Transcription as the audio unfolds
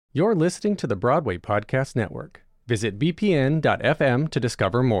You're listening to the Broadway Podcast Network. Visit bpn.fm to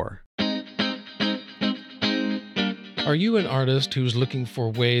discover more. Are you an artist who's looking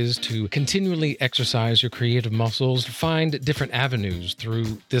for ways to continually exercise your creative muscles, find different avenues through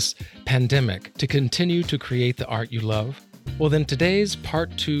this pandemic to continue to create the art you love? Well, then today's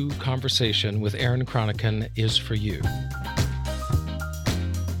Part 2 conversation with Erin Cronican is for you.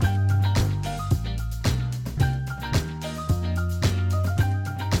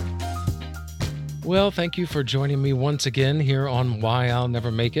 Well, thank you for joining me once again here on Why I'll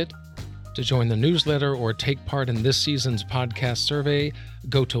Never Make It. To join the newsletter or take part in this season's podcast survey,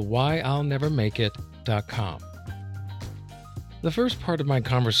 go to whyillnevermakeit.com. The first part of my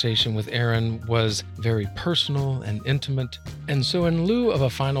conversation with Erin was very personal and intimate, and so in lieu of a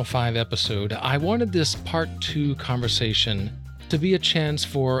Final Five episode, I wanted this Part 2 conversation to be a chance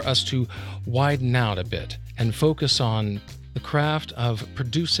for us to widen out a bit and focus on the craft of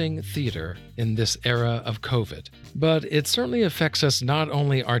producing theater in this era of COVID. But it certainly affects us not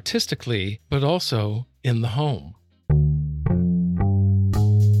only artistically, but also in the home.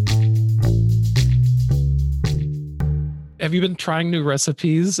 Have you been trying new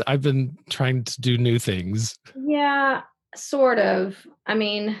recipes? I've been trying to do new things. Yeah, sort of. I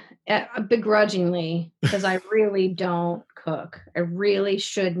mean, begrudgingly, because I really don't cook. I really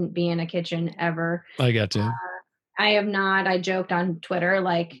shouldn't be in a kitchen ever. I got you. I have not. I joked on Twitter,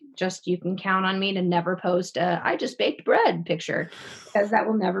 like, just you can count on me to never post a I just baked bread picture, because that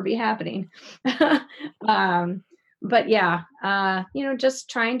will never be happening. But yeah,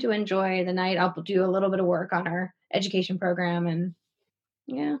 just trying to enjoy the night. I'll do a little bit of work on our education program and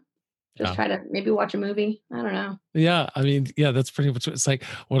try to maybe watch a movie. I don't know. Yeah, I mean, that's pretty much what it's like.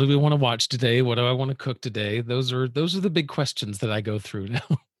 What do we want to watch today? What do I want to cook today? Those are the big questions that I go through now.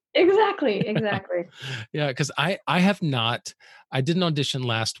 Exactly. Yeah, because I did an audition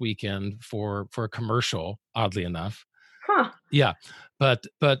last weekend for a commercial, oddly enough. Huh. Yeah. But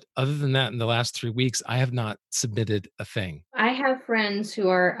other than that, in the last 3 weeks, I have not submitted a thing. I have friends who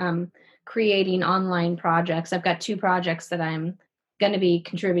are creating online projects. I've got 2 projects that I'm going to be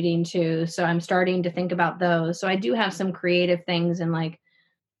contributing to. So I'm starting to think about those. So I do have some creative things and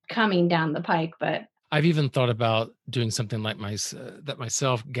coming down the pike, but I've even thought about doing something like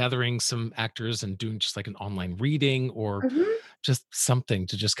myself, gathering some actors and doing just like an online reading or just something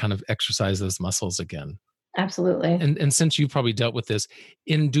to just kind of exercise those muscles again. Absolutely. And since you've probably dealt with this,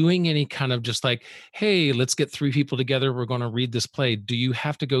 in doing any kind of just like, hey, let's get 3 people together, we're going to read this play. Do you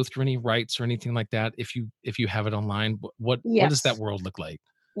have to go through any rights or anything like that if you have it online? What does that world look like?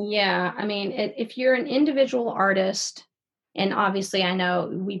 Yeah, I mean, if you're an individual artist, and obviously I know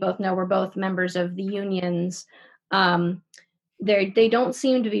we both know we're both members of the unions, they don't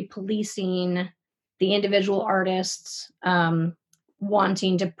seem to be policing the individual artists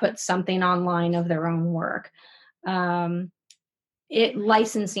wanting to put something online of their own work.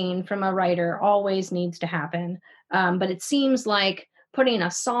 Licensing from a writer always needs to happen, but it seems like putting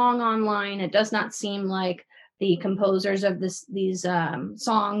a song online, it does not seem like the composers of these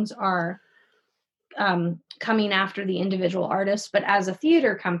songs are coming after the individual artists. But as a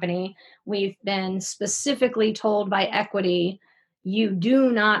theater company, we've been specifically told by Equity, you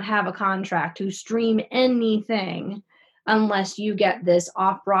do not have a contract to stream anything unless you get this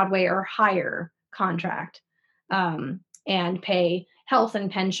off-Broadway or higher contract and pay health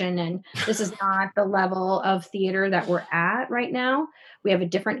and pension. And this is not the level of theater that we're at right now. We have a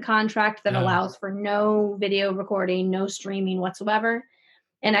different contract that allows for no video recording, no streaming whatsoever.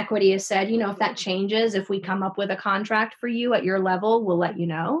 And Equity has said, if that changes, if we come up with a contract for you at your level, we'll let you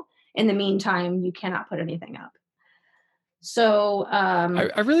know. In the meantime, you cannot put anything up. So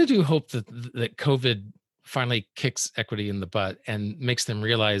I really do hope that COVID finally kicks Equity in the butt and makes them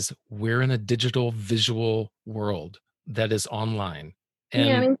realize we're in a digital visual world that is online.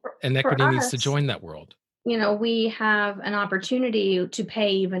 And, and Equity needs to join that world. We have an opportunity to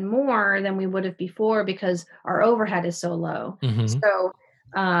pay even more than we would have before because our overhead is so low. So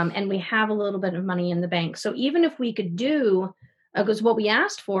and we have a little bit of money in the bank. So even if we could do, because what we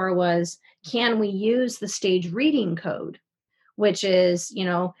asked for was, can we use the stage reading code, which is,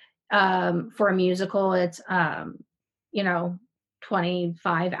 for a musical, it's,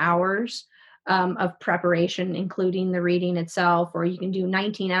 25 hours of preparation, including the reading itself, or you can do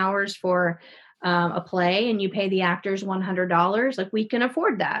 19 hours for a play and you pay the actors $100. Like, we can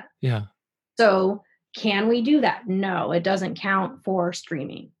afford that. Yeah. So can we do that? No, it doesn't count for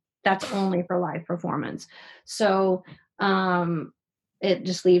streaming. That's only for live performance. So it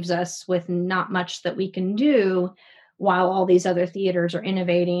just leaves us with not much that we can do while all these other theaters are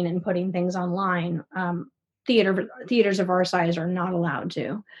innovating and putting things online. theaters of our size are not allowed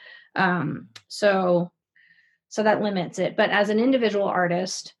to. So that limits it. But as an individual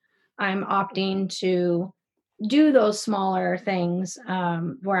artist, I'm opting to do those smaller things,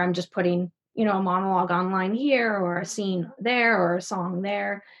 where I'm just putting, a monologue online here or a scene there or a song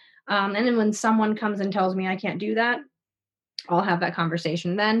there. And then when someone comes and tells me I can't do that, I'll have that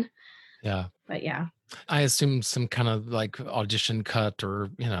conversation then. Yeah. But yeah. I assume some kind of like audition cut or,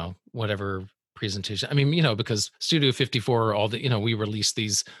 whatever presentation. I mean, because Studio 54, all the, we release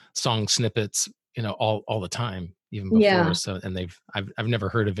these song snippets, all the time, even before. Yeah. So, and I've never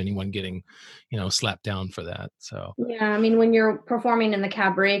heard of anyone getting, slapped down for that. So, Yeah. I mean, when you're performing in the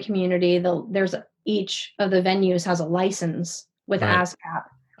cabaret community, each of the venues has a license with right. ASCAP,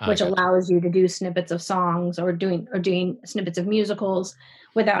 I which gotcha. allows you to do snippets of songs or doing snippets of musicals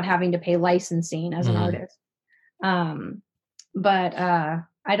without having to pay licensing as an artist. But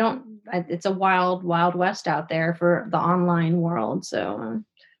it's a wild, wild west out there for the online world. So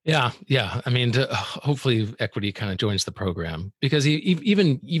Yeah. I mean, hopefully Equity kind of joins the program, because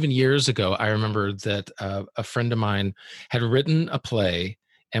even years ago, I remember that a friend of mine had written a play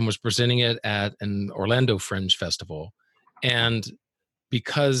and was presenting it at an Orlando Fringe Festival, and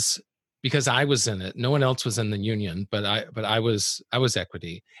because I was in it, no one else was in the union, but I was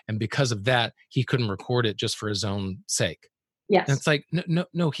Equity, and because of that, he couldn't record it just for his own sake. And yes. it's like,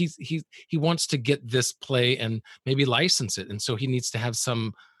 no, he wants to get this play and maybe license it. And so he needs to have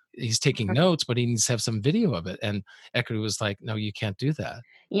he's taking notes, but he needs to have some video of it. And Equity was like, no, you can't do that.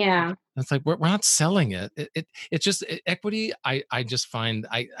 Yeah. And it's like, we're not selling it. It's just Equity. I just find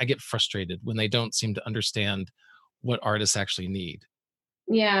I get frustrated when they don't seem to understand what artists actually need.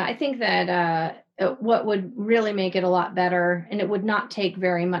 Yeah, I think that what would really make it a lot better, and it would not take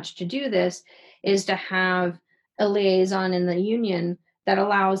very much to do this, is to have a liaison in the union that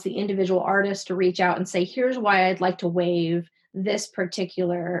allows the individual artist to reach out and say, here's why I'd like to waive this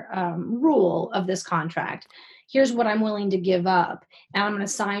particular rule of this contract. Here's what I'm willing to give up. And I'm going to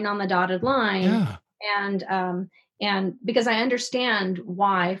sign on the dotted line. Yeah. And because I understand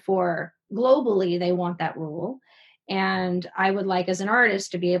why for globally they want that rule. And I would like, as an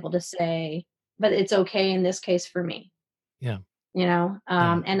artist, to be able to say, but it's okay in this case for me. Yeah.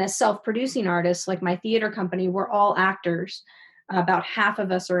 And as self-producing artists, like my theater company, we're all actors. About half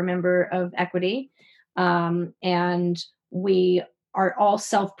of us are a member of Equity. And we are all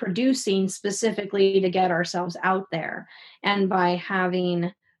self-producing specifically to get ourselves out there. And by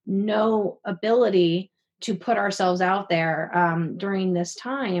having no ability to put ourselves out there during this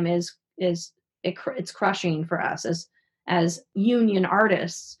time it's crushing for us as union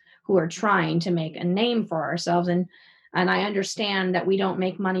artists who are trying to make a name for ourselves. And I understand that we don't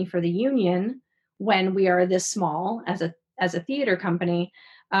make money for the union when we are this small as a theater company,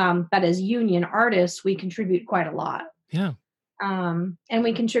 but as union artists, we contribute quite a lot. Yeah. And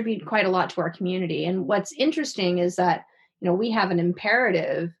we contribute quite a lot to our community. And what's interesting is that we have an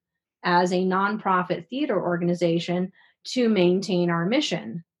imperative as a nonprofit theater organization to maintain our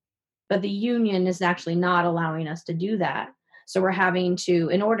mission. But the union is actually not allowing us to do that. So we're having to,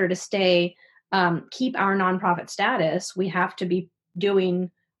 in order to keep our nonprofit status, we have to be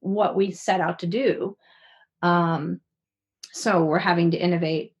doing what we set out to do. So we're having to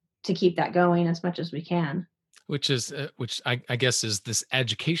innovate to keep that going as much as we can. Which I guess is this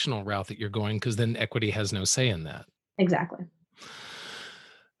educational route that you're going, because then Equity has no say in that. Exactly.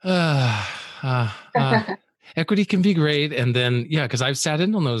 Equity can be great, and then because I've sat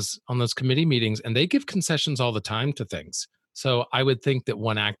in on those committee meetings, and they give concessions all the time to things. So I would think that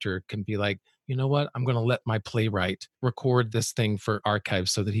one actor can be like, you know what, I'm going to let my playwright record this thing for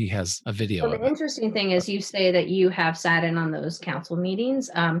archives so that he has a video. So the interesting thing is, you say that you have sat in on those council meetings.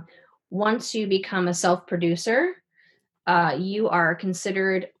 Once you become a self-producer, you are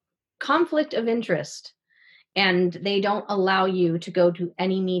considered conflict of interest. And they don't allow you to go to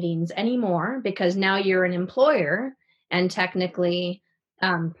any meetings anymore, because now you're an employer, and technically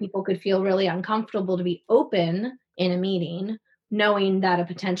people could feel really uncomfortable to be open in a meeting knowing that a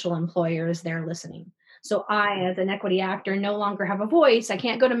potential employer is there listening. So I, as an Equity actor, no longer have a voice. I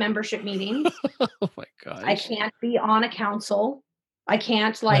can't go to membership meetings. Oh my gosh. I can't be on a council. I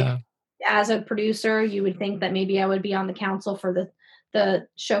can't, as a producer, you would think that maybe I would be on the council for the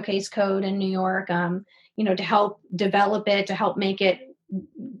Showcase Code in New York, to help develop it, to help make it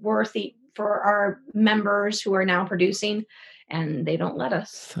worthy for our members who are now producing, and they don't let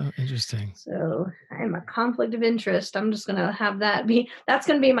us. So interesting. So I'm a conflict of interest. I'm just going to have that's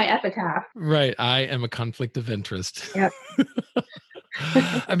going to be my epitaph. Right. I am a conflict of interest. Yep.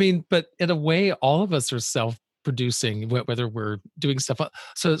 I mean, but in a way, all of us are self-producing, whether we're doing stuff.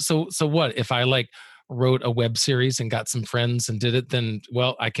 So what if I wrote a web series and got some friends and did it, then,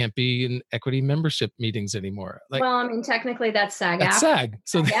 well, I can't be in equity membership meetings anymore. Well, I mean, technically that's SAG-AFTRA. That's SAG.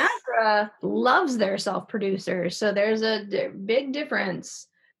 So SAG-AFTRA loves their self-producers. So there's a big difference.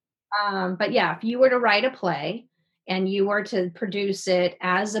 But yeah, if you were to write a play and you were to produce it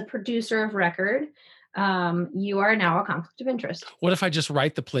as a producer of record, you are now a conflict of interest. What if I just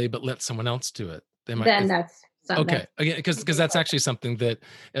write the play but let someone else do it? Then that's something. Okay, again, because that's actually something that,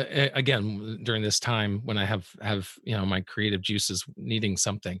 again, during this time when I have my creative juices needing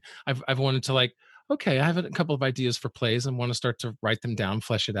something, I've wanted to okay, I have a couple of ideas for plays and want to start to write them down,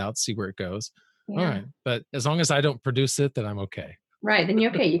 flesh it out, see where it goes. Yeah. All right, but as long as I don't produce it, then I'm okay. Right, then you're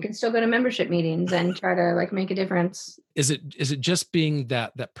okay. You can still go to membership meetings and try to make a difference. Is it just being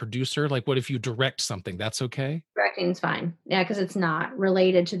that producer? What if you direct something? That's okay? Directing's fine. Yeah, because it's not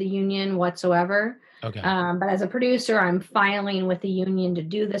related to the union whatsoever. Okay. But as a producer, I'm filing with the union to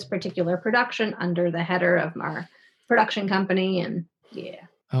do this particular production under the header of our production company, and yeah.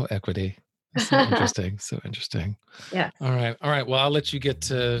 Oh, equity. So interesting. So interesting. Yeah. All right. Well, I'll let you get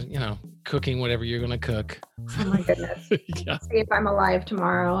to, cooking whatever you're going to cook. Oh my goodness. Yeah. See if I'm alive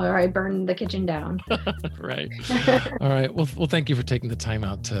tomorrow or I burn the kitchen down. Right. All right. Well, thank you for taking the time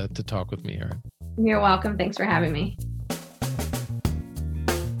out to talk with me, Erin. You're welcome. Thanks for having me.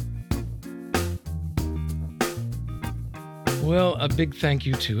 Well, a big thank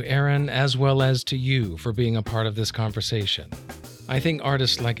you to Erin as well as to you for being a part of this conversation. I think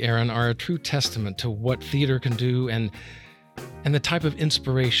artists like Erin are a true testament to what theater can do and the type of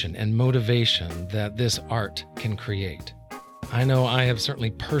inspiration and motivation that this art can create. I know I have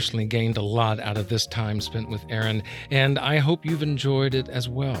certainly personally gained a lot out of this time spent with Erin, and I hope you've enjoyed it as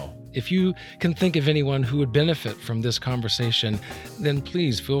well. If you can think of anyone who would benefit from this conversation, then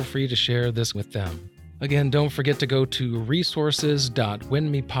please feel free to share this with them. Again, don't forget to go to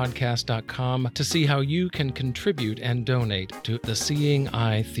resources.whenmepodcast.com to see how you can contribute and donate to the Seeing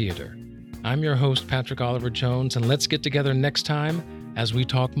Eye Theater. I'm your host, Patrick Oliver Jones, and let's get together next time as we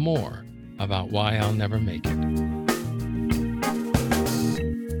talk more about why I'll never make it.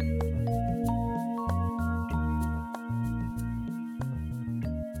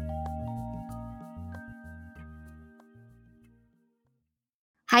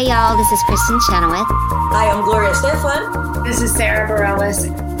 Hi, y'all. This is Kristen Chenoweth. Hi, I'm Gloria Stefan. This is Sarah Bareilles.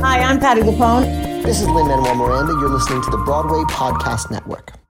 Hi, I'm Patty Capone. This is Lin-Manuel Miranda. You're listening to the Broadway Podcast Network.